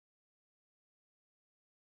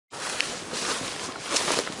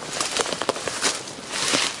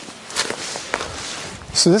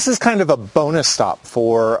So this is kind of a bonus stop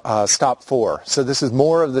for stop 4. So this is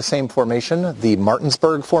more of the same formation, the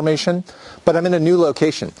Martinsburg Formation, but I'm in a new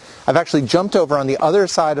location. I've actually jumped over on the other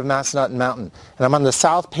side of Massanutten Mountain, and I'm on the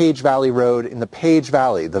South Page Valley Road in the Page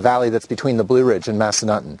Valley, the valley that's between the Blue Ridge and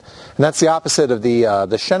Massanutten. And that's the opposite of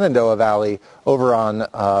the Shenandoah Valley over on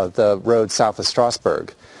the road south of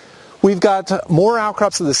Strasburg. We've got more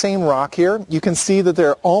outcrops of the same rock here. You can see that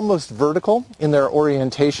they're almost vertical in their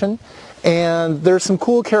orientation. And there's some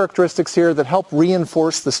cool characteristics here that help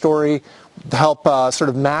reinforce the story, help sort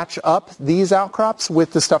of match up these outcrops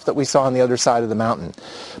with the stuff that we saw on the other side of the mountain.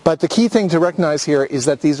 But the key thing to recognize here is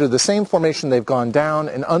that these are the same formation. They've gone down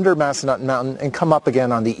and under Massanutten Mountain and come up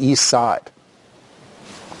again on the east side.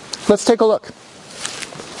 Let's take a look.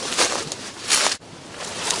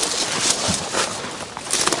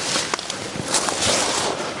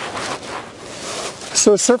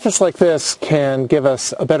 So a surface like this can give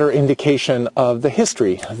us a better indication of the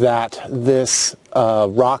history that this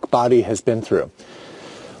rock body has been through.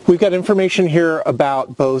 We've got information here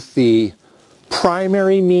about both the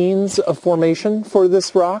primary means of formation for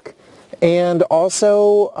this rock and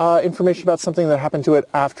also information about something that happened to it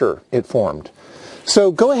after it formed. So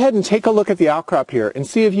go ahead and take a look at the outcrop here and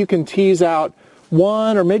see if you can tease out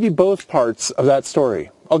one or maybe both parts of that story.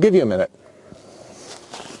 I'll give you a minute.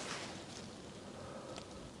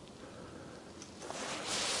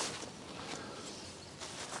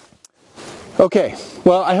 Okay,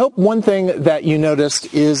 well, I hope one thing that you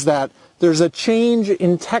noticed is that there's a change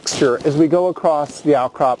in texture as we go across the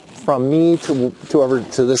outcrop from me to over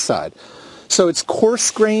to this side. So it's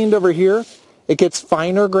coarse-grained over here, it gets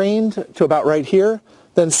finer-grained to about right here,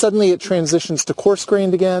 then suddenly it transitions to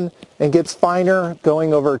coarse-grained again and gets finer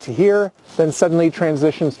going over to here, then suddenly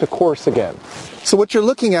transitions to coarse again. So what you're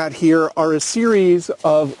looking at here are a series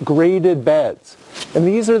of graded beds. And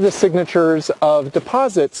these are the signatures of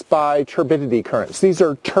deposits by turbidity currents. These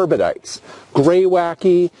are turbidites,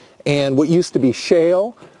 graywacky and what used to be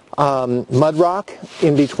shale, mud rock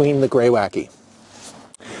in between the graywacky.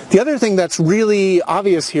 The other thing that's really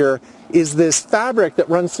obvious here is this fabric that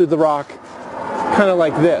runs through the rock kind of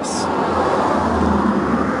like this.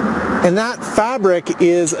 And that fabric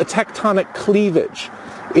is a tectonic cleavage.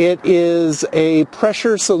 It is a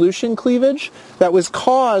pressure solution cleavage that was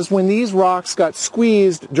caused when these rocks got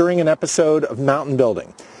squeezed during an episode of mountain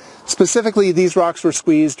building. Specifically, these rocks were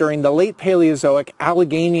squeezed during the late Paleozoic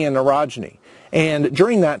Alleghenian orogeny. And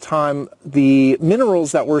during that time, the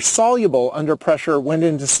minerals that were soluble under pressure went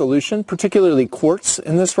into solution, particularly quartz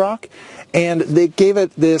in this rock, and they gave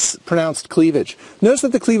it this pronounced cleavage. Notice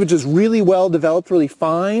that the cleavage is really well developed, really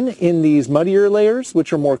fine in these muddier layers,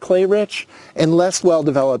 which are more clay-rich, and less well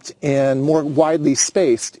developed and more widely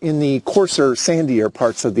spaced in the coarser, sandier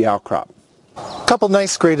parts of the outcrop. A couple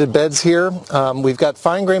nice graded beds here. We've got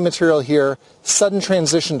fine grain material here, sudden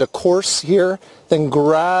transition to coarse here, then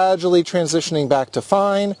gradually transitioning back to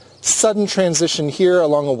fine, sudden transition here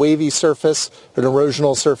along a wavy surface, an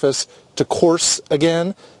erosional surface, to coarse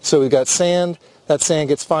again. So we've got sand. That sand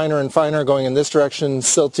gets finer and finer going in this direction,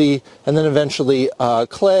 silty, and then eventually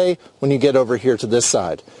clay when you get over here to this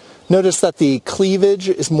side. Notice that the cleavage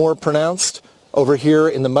is more pronounced over here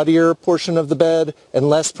in the muddier portion of the bed and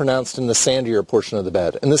less pronounced in the sandier portion of the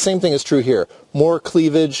bed. And the same thing is true here. More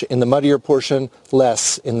cleavage in the muddier portion,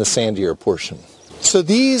 less in the sandier portion. So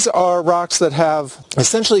these are rocks that have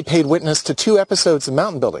essentially paid witness to 2 episodes of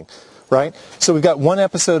mountain building, right? So we've got one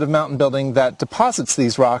episode of mountain building that deposits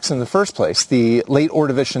these rocks in the first place, the late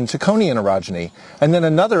Ordovician Taconian orogeny, and then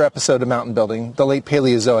another episode of mountain building, the late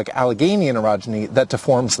Paleozoic Alleghenian orogeny, that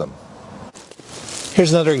deforms them.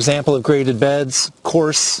 Here's another example of graded beds,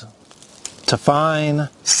 coarse to fine,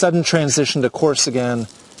 sudden transition to coarse again,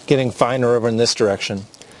 getting finer over in this direction.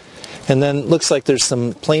 And then looks like there's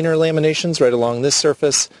some planar laminations right along this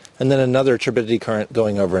surface, and then another turbidity current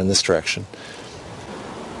going over in this direction.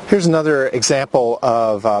 Here's another example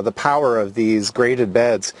of the power of these graded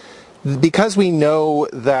beds. Because we know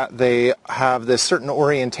that they have this certain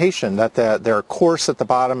orientation, that they're coarse at the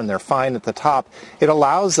bottom and they're fine at the top, it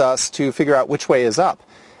allows us to figure out which way is up.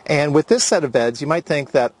 And with this set of beds, you might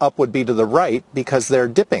think that up would be to the right because they're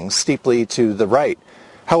dipping steeply to the right.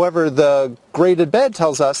 However, the graded bed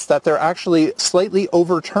tells us that they're actually slightly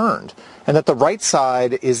overturned and that the right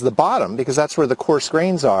side is the bottom because that's where the coarse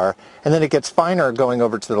grains are, and then it gets finer going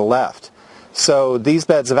over to the left. So these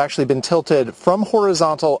beds have actually been tilted from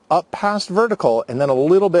horizontal up past vertical and then a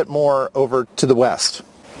little bit more over to the west.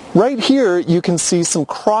 Right here you can see some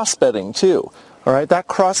cross bedding too. All right, that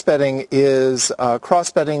cross bedding is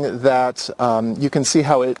cross bedding that you can see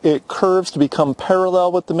how it curves to become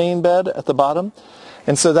parallel with the main bed at the bottom.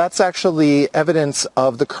 And so that's actually evidence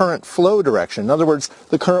of the current flow direction. In other words,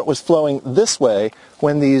 the current was flowing this way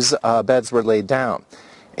when these beds were laid down.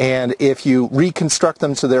 And if you reconstruct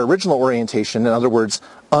them to their original orientation, in other words,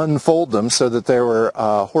 unfold them so that they were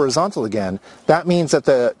horizontal again, that means that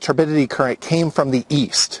the turbidity current came from the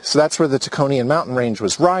east. So that's where the Taconian mountain range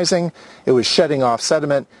was rising. It was shedding off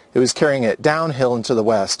sediment. It was carrying it downhill into the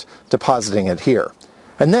west, depositing it here.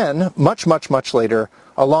 And then, much, much, much later,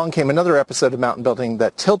 along came another episode of mountain building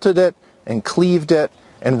that tilted it and cleaved it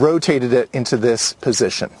and rotated it into this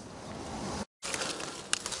position.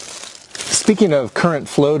 Speaking of current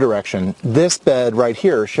flow direction, this bed right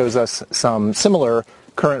here shows us some similar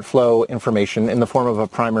current flow information in the form of a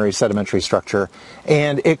primary sedimentary structure,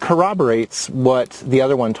 and it corroborates what the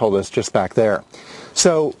other one told us just back there.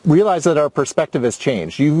 So realize that our perspective has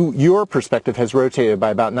changed. Your perspective has rotated by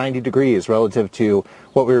about 90 degrees relative to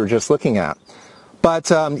what we were just looking at. But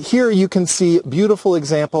here you can see beautiful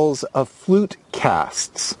examples of flute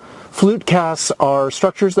casts. Flute casts are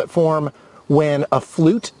structures that form when a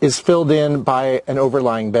flute is filled in by an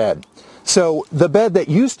overlying bed. So the bed that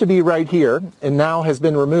used to be right here and now has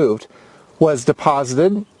been removed was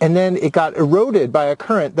deposited, and then it got eroded by a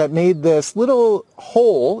current that made this little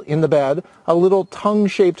hole in the bed a little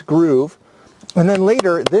tongue-shaped groove, and then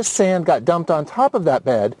later this sand got dumped on top of that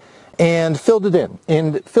bed and filled it in,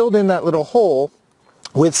 and filled in that little hole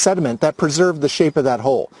with sediment that preserved the shape of that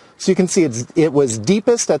hole. So you can see it was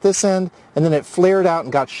deepest at this end, and then it flared out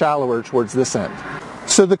and got shallower towards this end.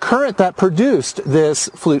 So the current that produced this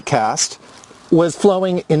flute cast was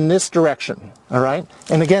flowing in this direction, all right?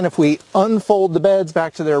 And again, if we unfold the beds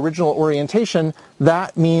back to their original orientation,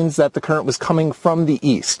 that means that the current was coming from the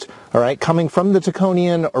east, all right? Coming from the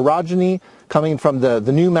Taconian orogeny, coming from the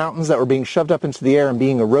new mountains that were being shoved up into the air and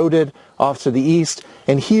being eroded off to the east.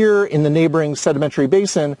 And here in the neighboring sedimentary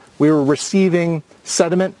basin, we were receiving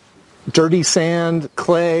sediment, dirty sand,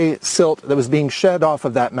 clay, silt that was being shed off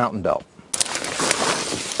of that mountain belt.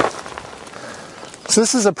 So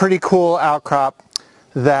this is a pretty cool outcrop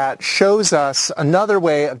that shows us another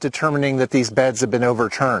way of determining that these beds have been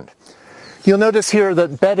overturned. You'll notice here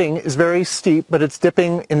that bedding is very steep, but it's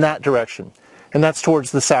dipping in that direction, and that's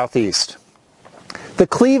towards the southeast. The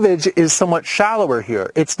cleavage is somewhat shallower here.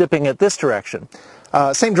 It's dipping at this direction.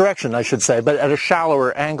 Same direction, I should say, but at a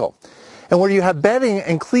shallower angle. And where you have bedding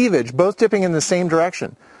and cleavage both dipping in the same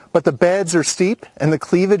direction, but the beds are steep and the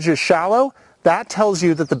cleavage is shallow, that tells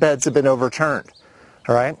you that the beds have been overturned.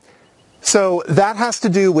 All right? So that has to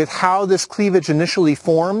do with how this cleavage initially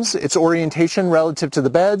forms, its orientation relative to the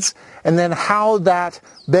beds, and then how that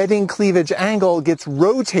bedding cleavage angle gets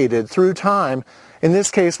rotated through time, in this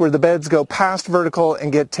case where the beds go past vertical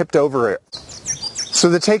and get tipped over it. So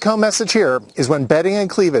the take-home message here is when bedding and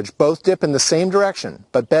cleavage both dip in the same direction,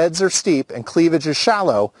 but beds are steep and cleavage is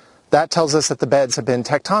shallow, that tells us that the beds have been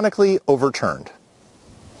tectonically overturned.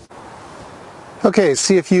 Okay,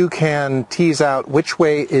 see if you can tease out which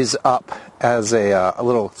way is up as a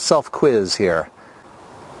little self-quiz here.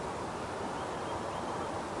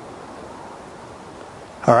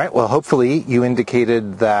 All right, well, hopefully you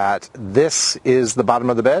indicated that this is the bottom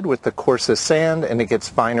of the bed with the coarsest sand, and it gets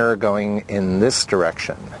finer going in this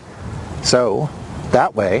direction. So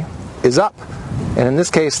that way is up. And in this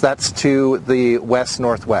case, that's to the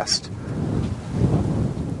west-northwest.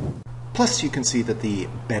 Plus, you can see that the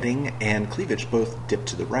bedding and cleavage both dip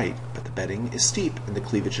to the right, but the bedding is steep and the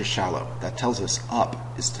cleavage is shallow. That tells us up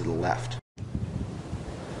is to the left.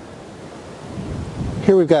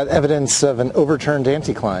 Here we've got evidence of an overturned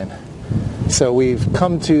anticline. So we've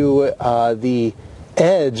come to the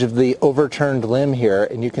edge of the overturned limb here,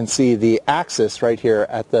 and you can see the axis right here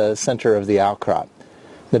at the center of the outcrop.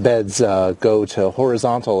 The beds go to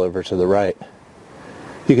horizontal over to the right.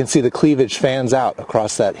 You can see the cleavage fans out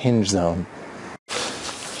across that hinge zone.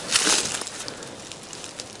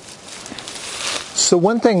 So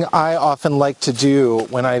one thing I often like to do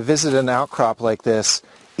when I visit an outcrop like this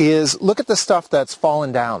is look at the stuff that's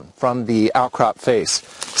fallen down from the outcrop face.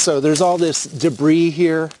 So there's all this debris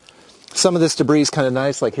here. Some of this debris is kind of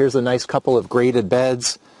nice, like here's a nice couple of graded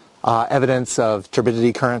beds, evidence of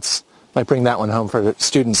turbidity currents. Might bring that one home for the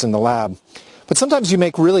students in the lab. But sometimes you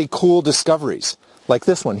make really cool discoveries, like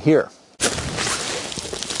this one here.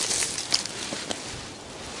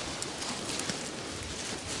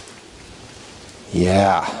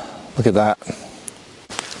 Yeah, look at that.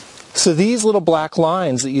 So these little black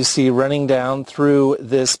lines that you see running down through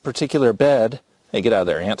this particular bed, hey, get out of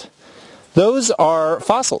there, ant. Those are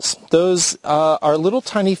fossils. Those are little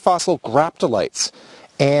tiny fossil graptolites,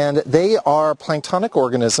 and they are planktonic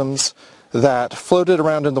organisms that floated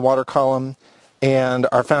around in the water column and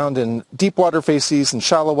are found in deep water facies and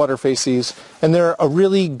shallow water facies, and they're a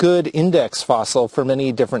really good index fossil for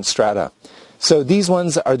many different strata. So these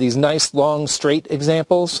ones are these nice long straight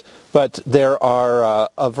examples, but there are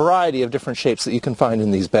a variety of different shapes that you can find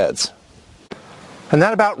in these beds. And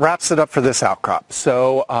that about wraps it up for this outcrop.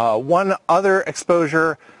 So one other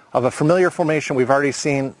exposure of a familiar formation we've already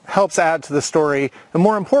seen helps add to the story, and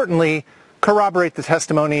more importantly, corroborate the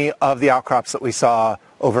testimony of the outcrops that we saw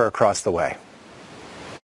over across the way.